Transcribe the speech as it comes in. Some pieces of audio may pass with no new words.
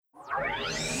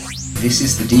This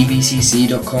is the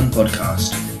DVCC.com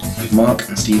podcast with Mark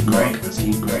and Steve Gray.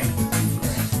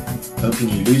 Helping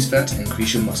you lose fat and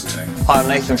increase your muscle tone. Hi, I'm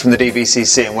Nathan from the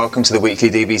DVCC and welcome to the weekly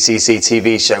DVCC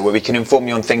TV show where we can inform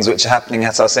you on things which are happening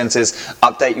at our centres,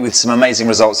 update you with some amazing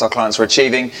results our clients are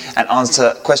achieving and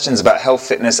answer questions about health,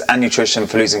 fitness and nutrition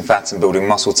for losing fat and building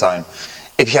muscle tone.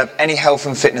 If you have any health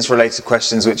and fitness related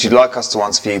questions which you'd like us to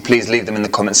answer for you, please leave them in the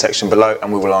comment section below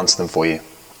and we will answer them for you.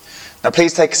 Now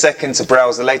please take a second to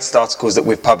browse the latest articles that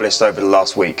we've published over the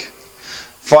last week.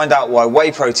 Find out why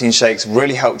whey protein shakes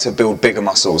really help to build bigger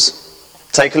muscles.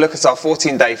 Take a look at our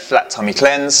 14-day flat tummy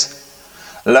cleanse.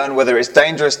 Learn whether it's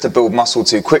dangerous to build muscle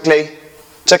too quickly.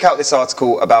 Check out this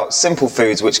article about simple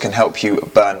foods which can help you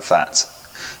burn fat.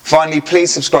 Finally,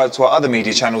 please subscribe to our other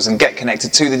media channels and get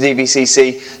connected to the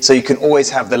DVCC so you can always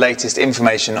have the latest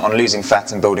information on losing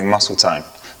fat and building muscle tone.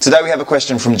 Today we have a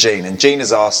question from Jean, and Jean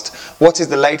has asked, what is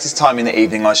the latest time in the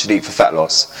evening I should eat for fat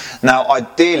loss? Now,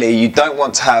 ideally, you don't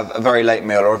want to have a very late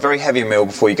meal or a very heavy meal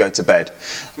before you go to bed.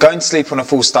 Going to sleep on a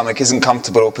full stomach isn't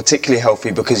comfortable or particularly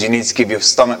healthy because you need to give your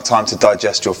stomach time to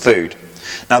digest your food.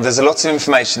 Now, there's a lot of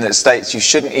information that states you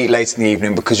shouldn't eat late in the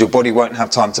evening because your body won't have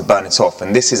time to burn it off,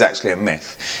 and this is actually a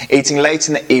myth. Eating late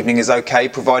in the evening is okay,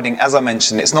 providing, as I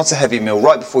mentioned, it's not a heavy meal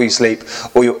right before you sleep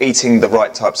or you're eating the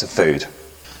right types of food.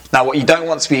 Now, what you don't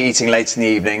want to be eating late in the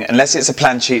evening, unless it's a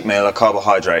planned cheat meal, are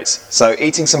carbohydrates. So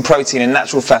eating some protein and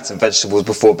natural fats and vegetables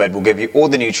before bed will give you all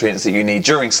the nutrients that you need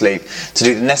during sleep to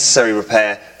do the necessary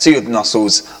repair to your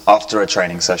muscles after a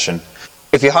training session.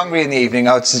 If you're hungry in the evening,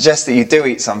 I would suggest that you do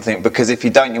eat something, because if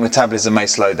you don't, your metabolism may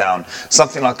slow down.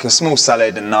 Something like a small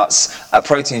salad and nuts, a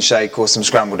protein shake or some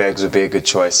scrambled eggs would be a good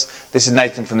choice. This is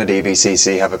Nathan from the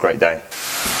DVCC. Have a great day.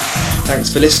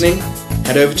 Thanks for listening.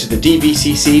 Head over to the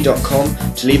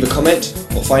DVCC.com to leave a comment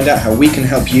or find out how we can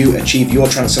help you achieve your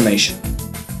transformation.